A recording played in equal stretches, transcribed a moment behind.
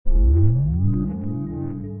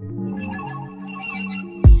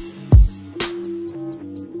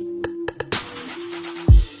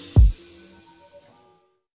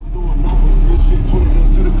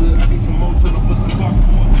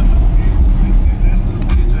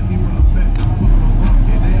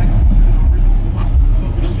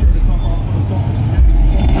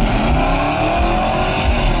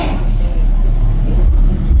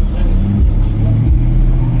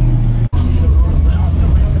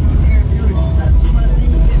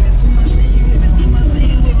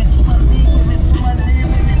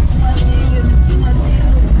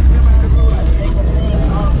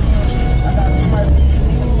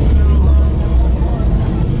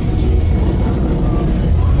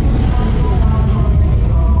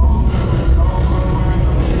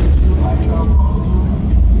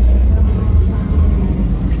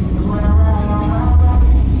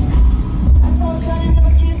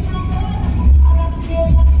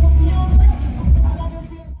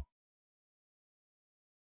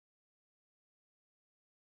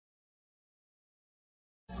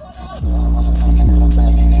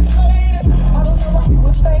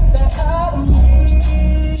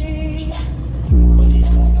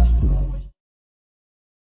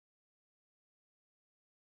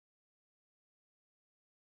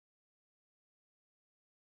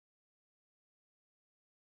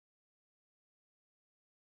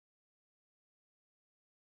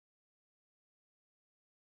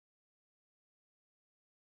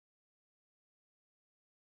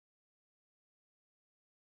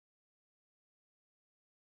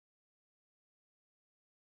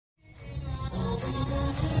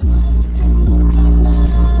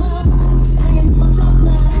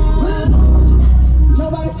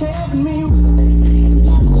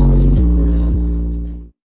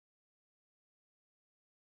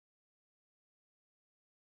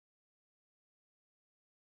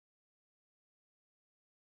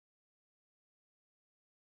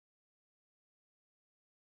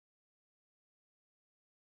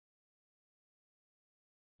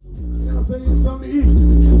I'm saying it's something to eat.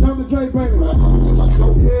 It's something to drink, baby.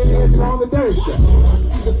 Yeah, it's on the day.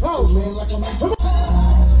 Oh, man, like I'm come on.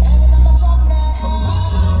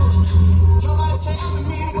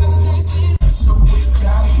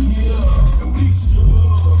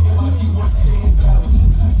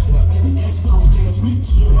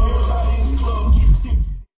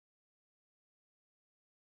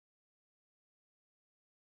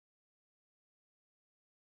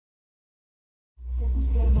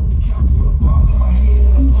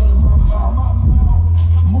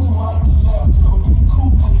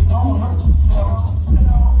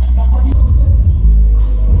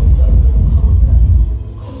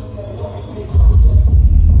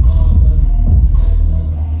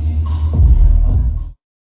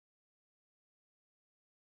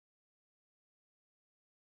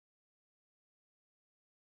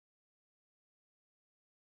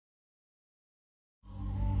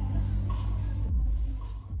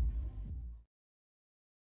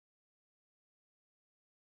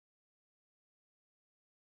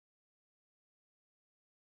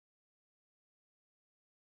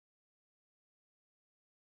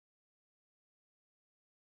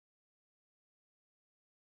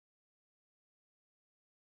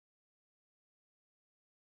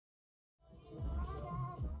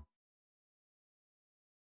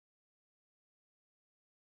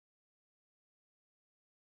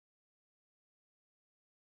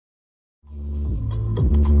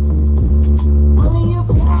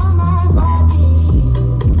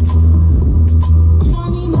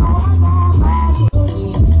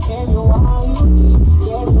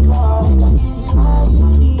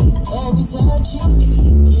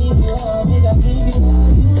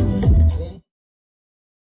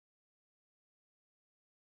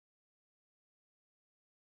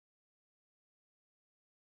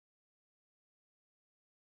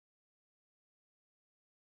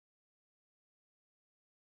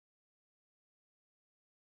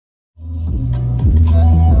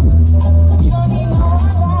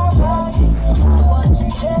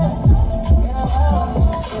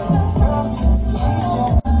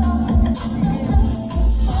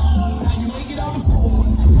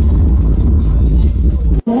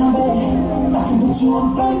 You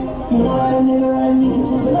on fight, you know how a nigga like me can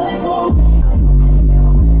change a light bulb.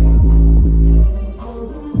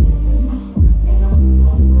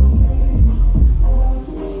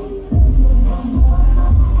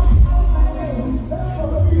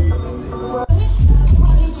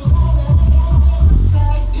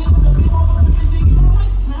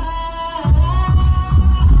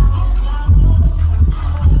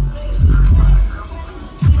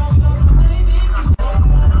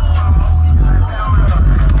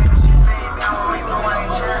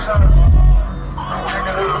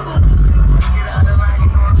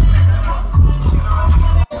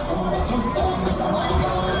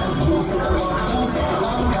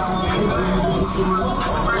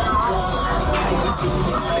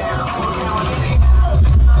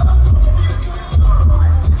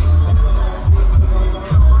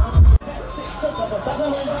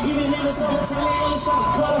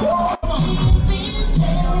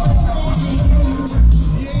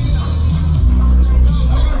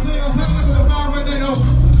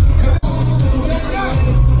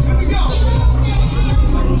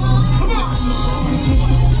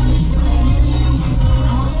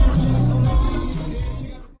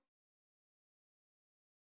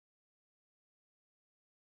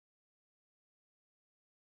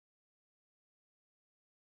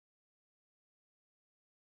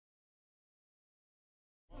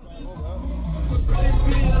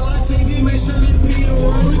 Make sure they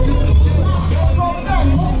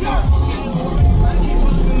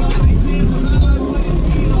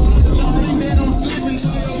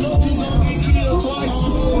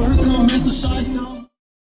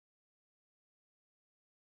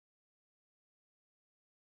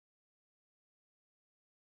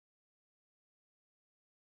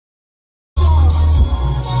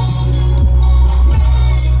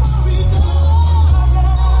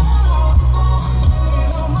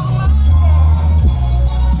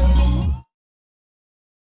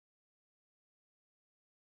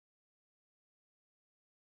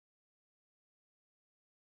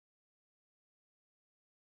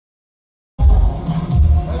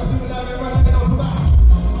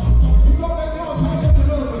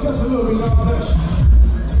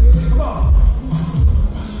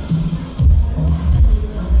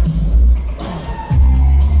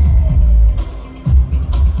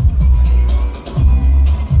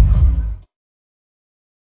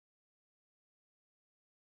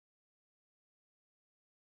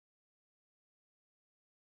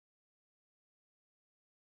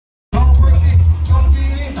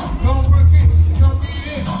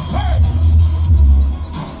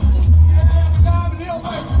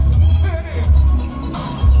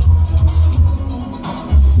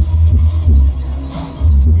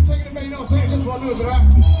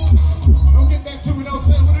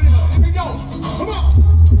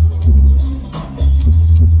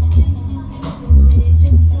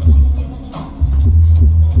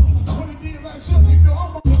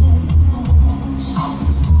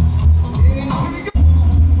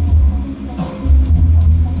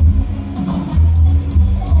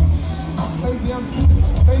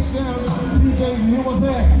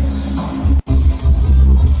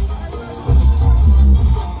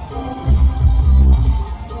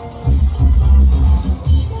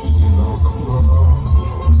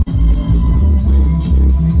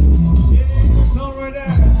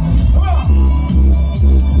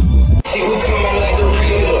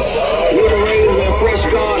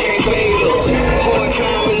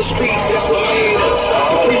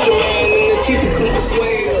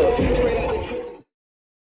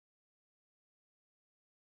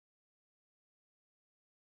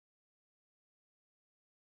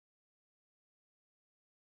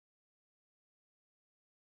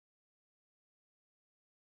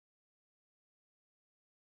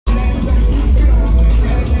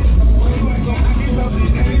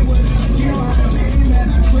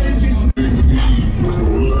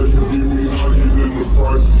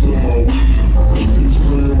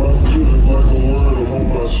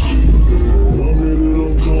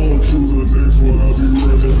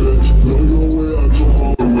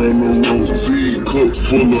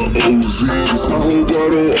disease. I hope I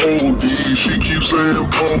don't OD. She keeps saying,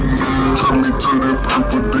 turn me to that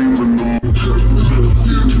purple demon.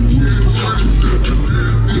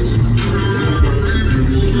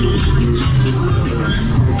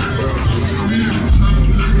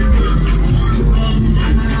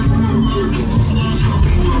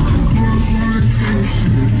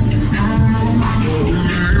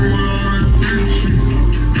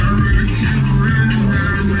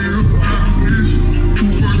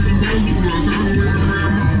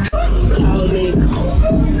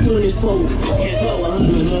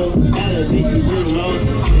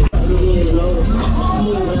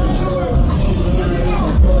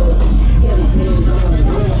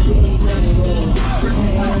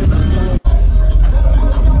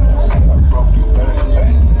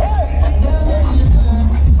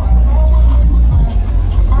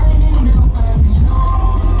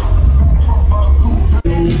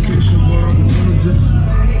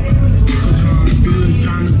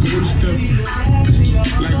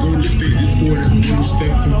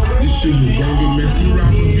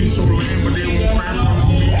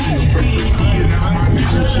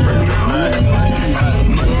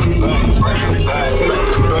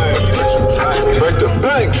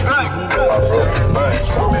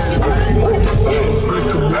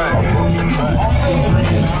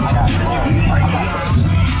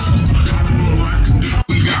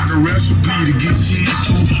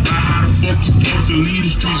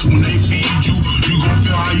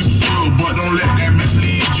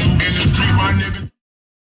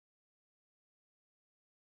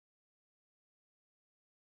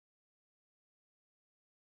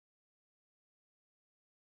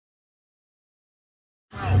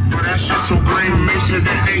 But that shit so green, make sure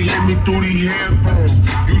that they hear me through these headphones.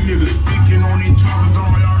 You niggas speaking on each other,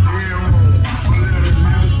 all y'all damn wrong. But let a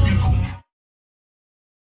nigga speak on.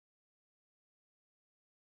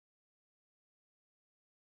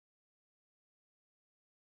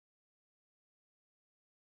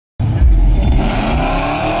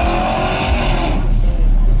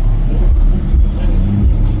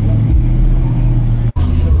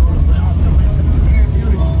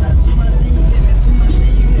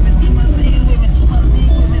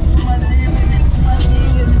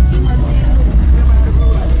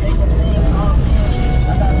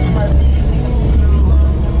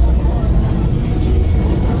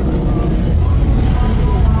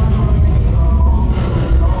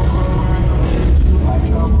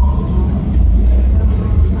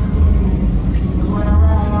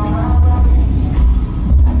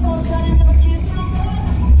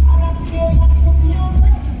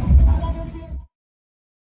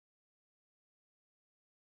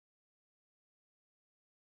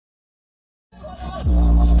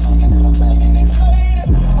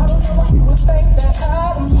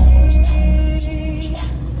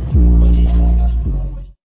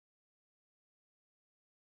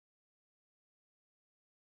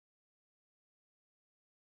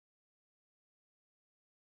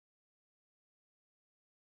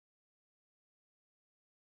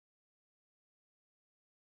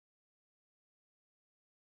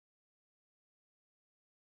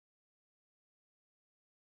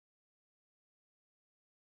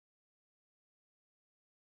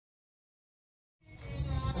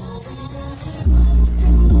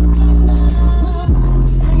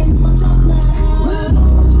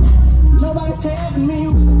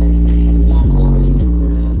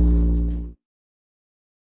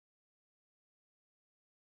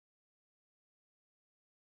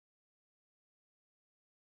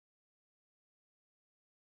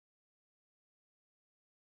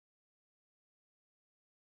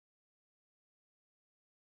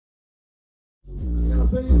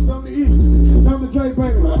 Say it's something to eat. It's something to drink, bring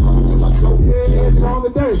it. Yeah, it's on the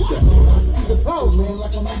dirt. Oh, man,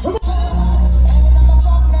 like I'm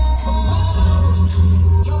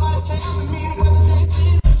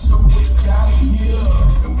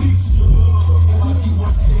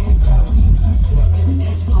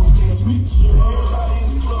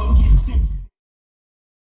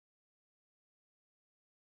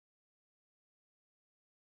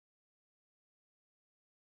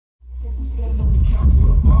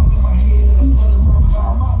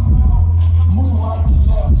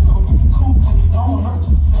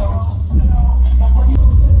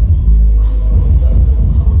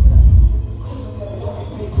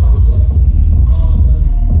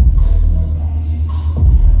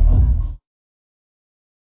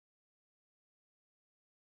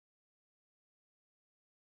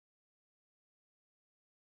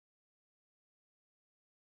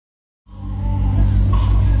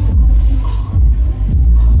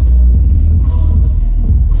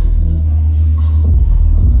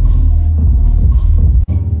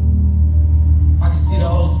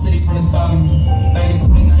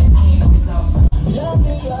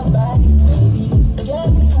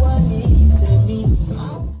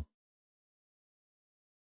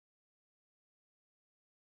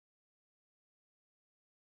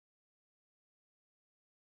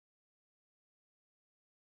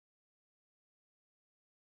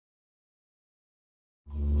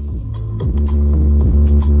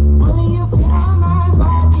Only you feel my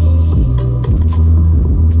body.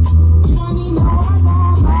 You don't need no other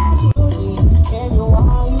body. You need, give you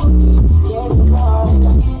all you need. Give you all, make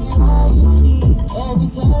I give you all you need. Every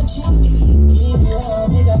touch you need, give you all,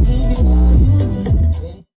 make I give you all you need.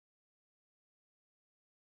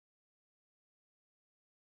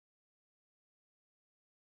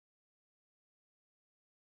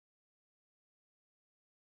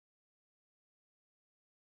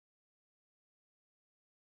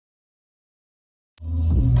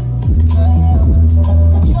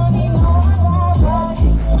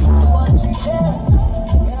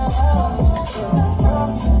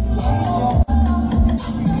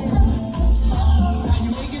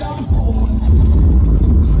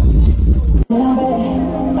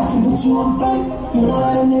 You on fight, you know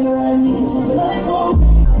how a nigga like me can change your life, go.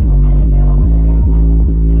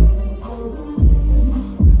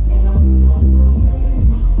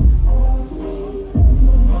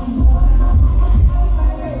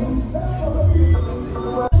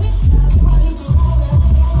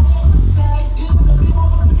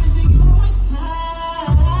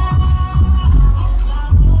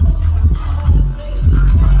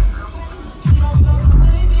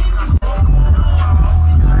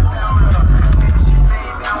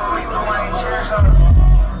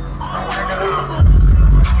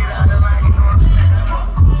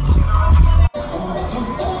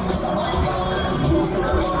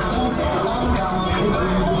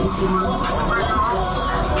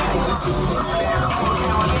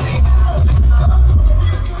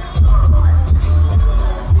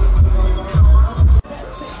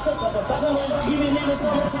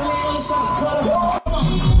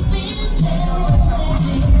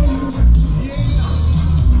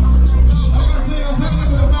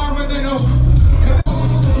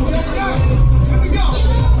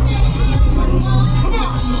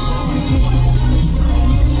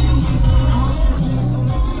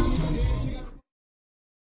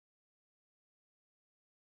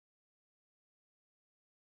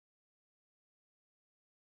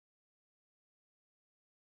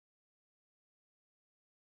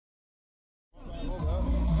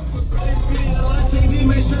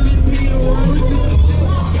 Make sure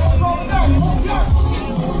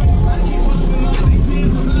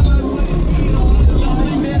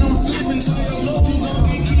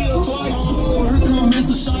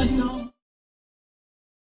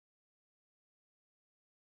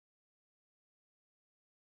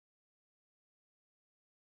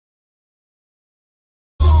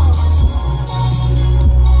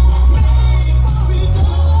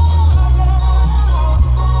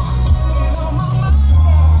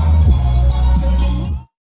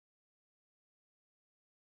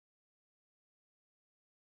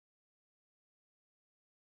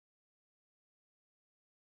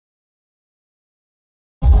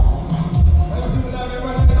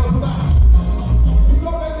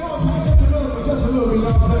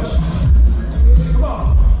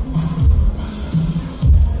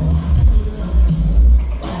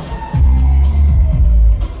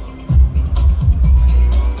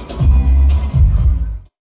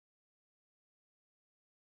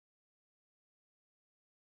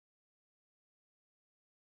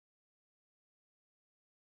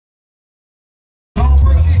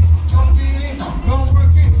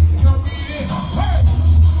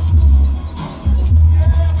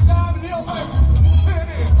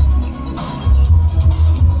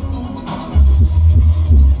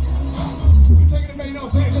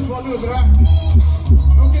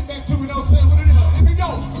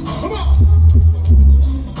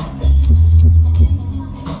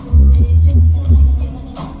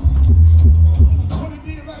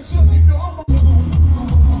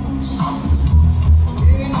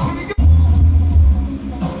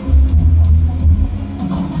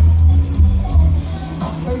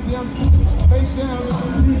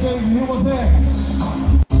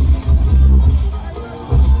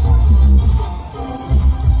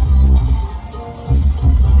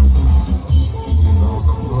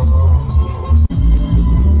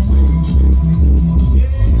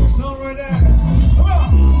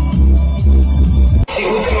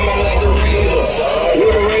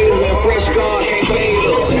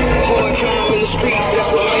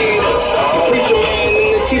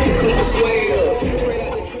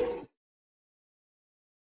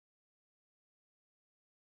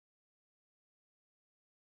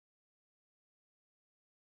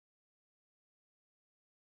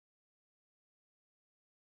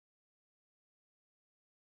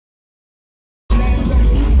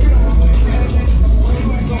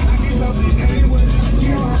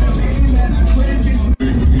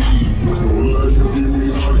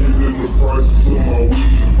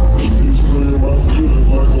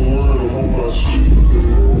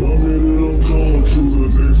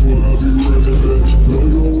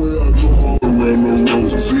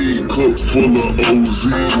full of OZs.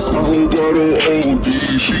 I hope I don't OD.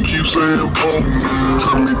 She keeps saying, oh man,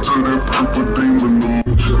 come me to that purple demon.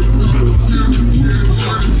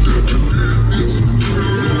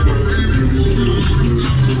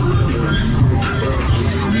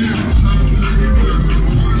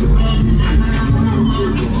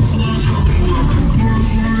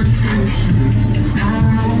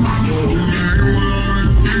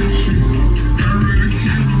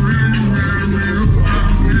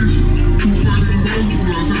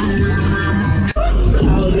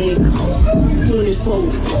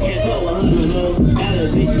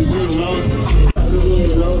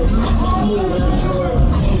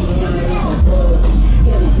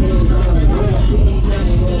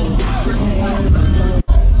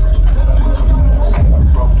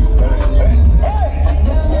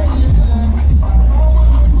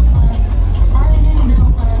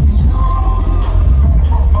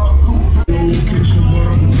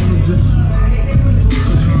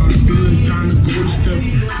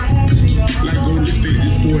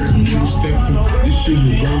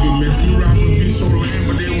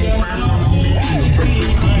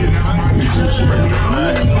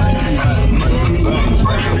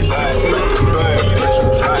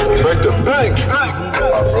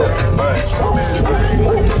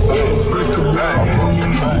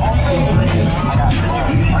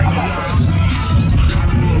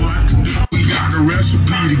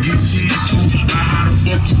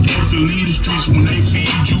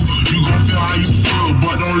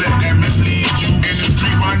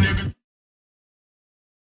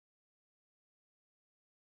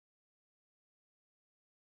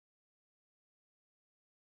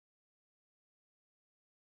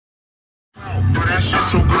 But that shit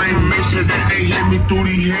so great, make sure that they hear me through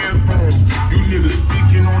these headphones. You niggas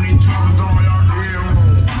speaking on each other, dog, y'all dead wrong.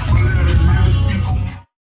 But let a nigga speak on.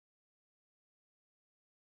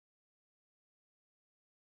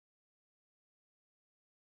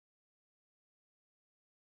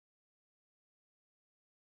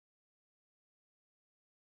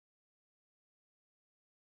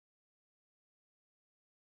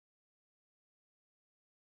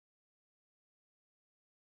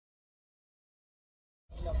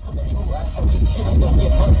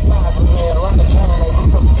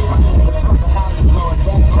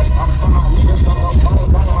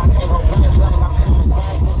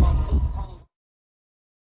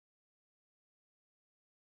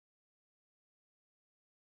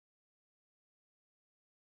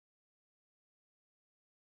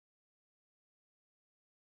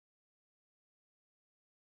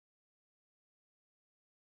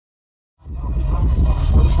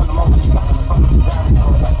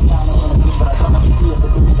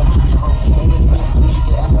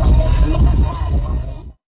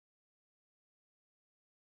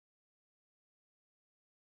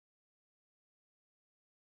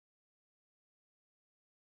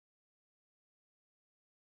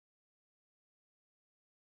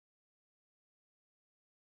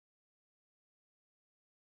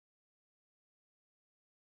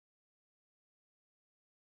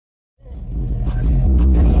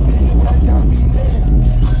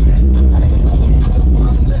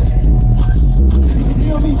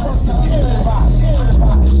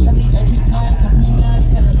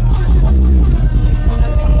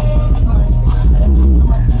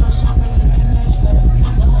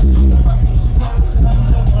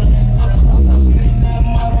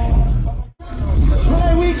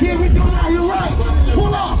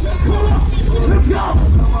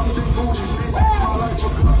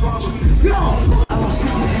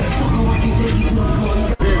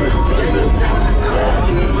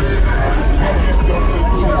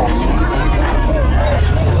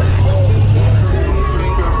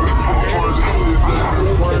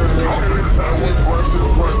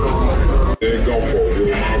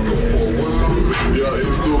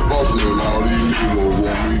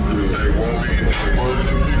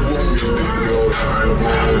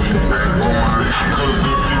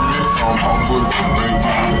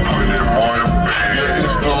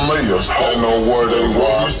 Stand on where they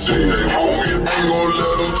want to see. Ain't gon'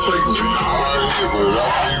 let them take me. But I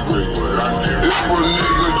see red. If a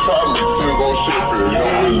nigga try me, to gon' shift it.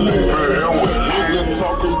 Nigga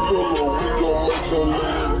talking pillow, we gon' make them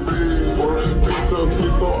let it be.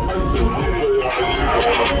 So ice and we play how you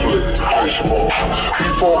wanna play. Baseball.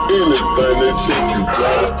 Before anything they check, you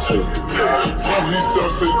gotta take it. Who he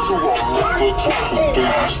self say to Mr.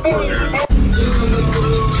 223 spring.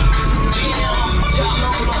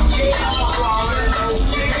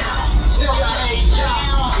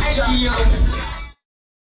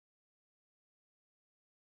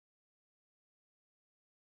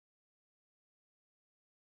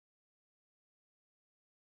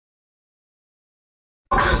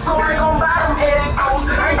 So I ain't gon' buy them headed toes.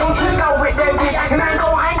 I ain't gon' trick out with that bitch. And I ain't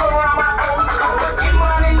gon' around my toes. Get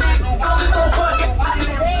money, nigga. So fucking.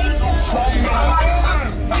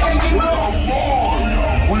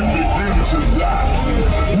 We begin to die.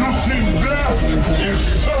 You see, death is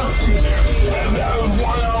certain. And that's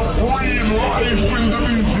why I breathe life into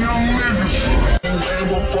these young niggas. And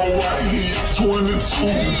before I hit 22,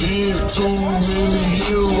 did too many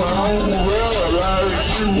years. I don't rap like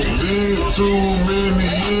you. Did too many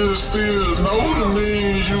years, still know to me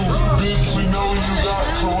and you. Bitch, we know you got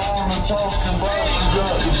corona, talking about you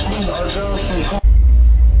got the flu. I got some.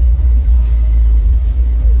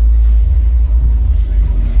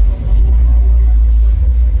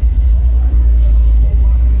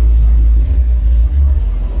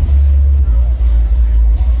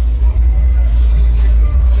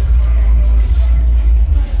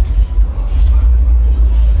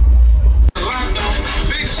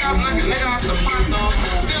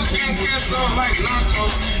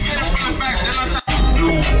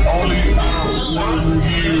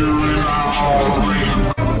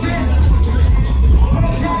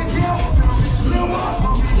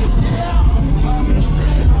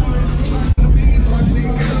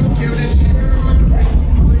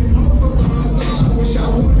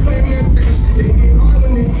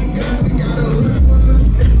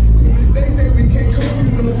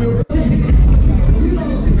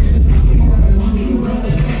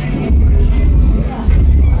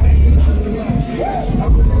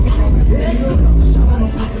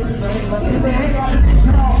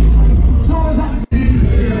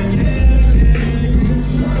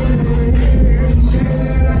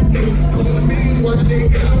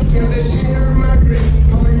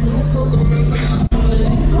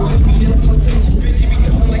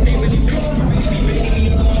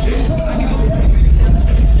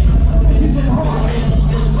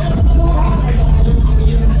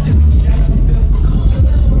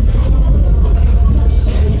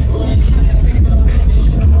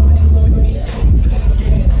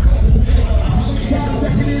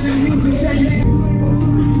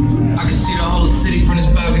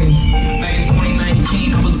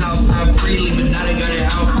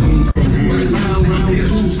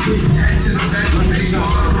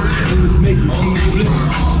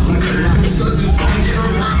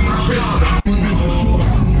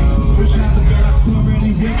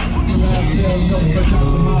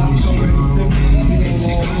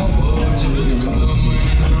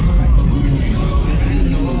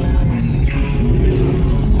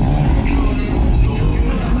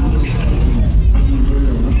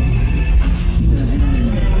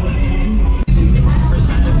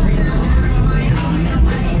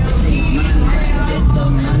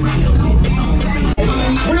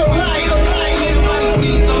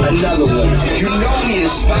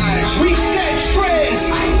 We set trends.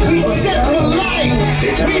 We set the light.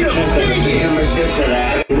 We the biggest.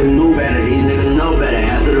 Knew better, these niggas know better.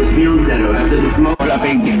 After the fumes settle, after the smoke up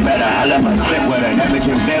and get better. I love my clip with her, that bitch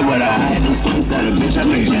in bed with her. I had the swim set a bitch, I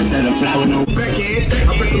make just set a fly with no backhand.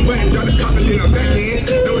 I press the button, drop the top and then I'm backhand.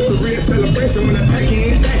 Know it's the real celebration when I back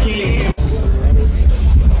in.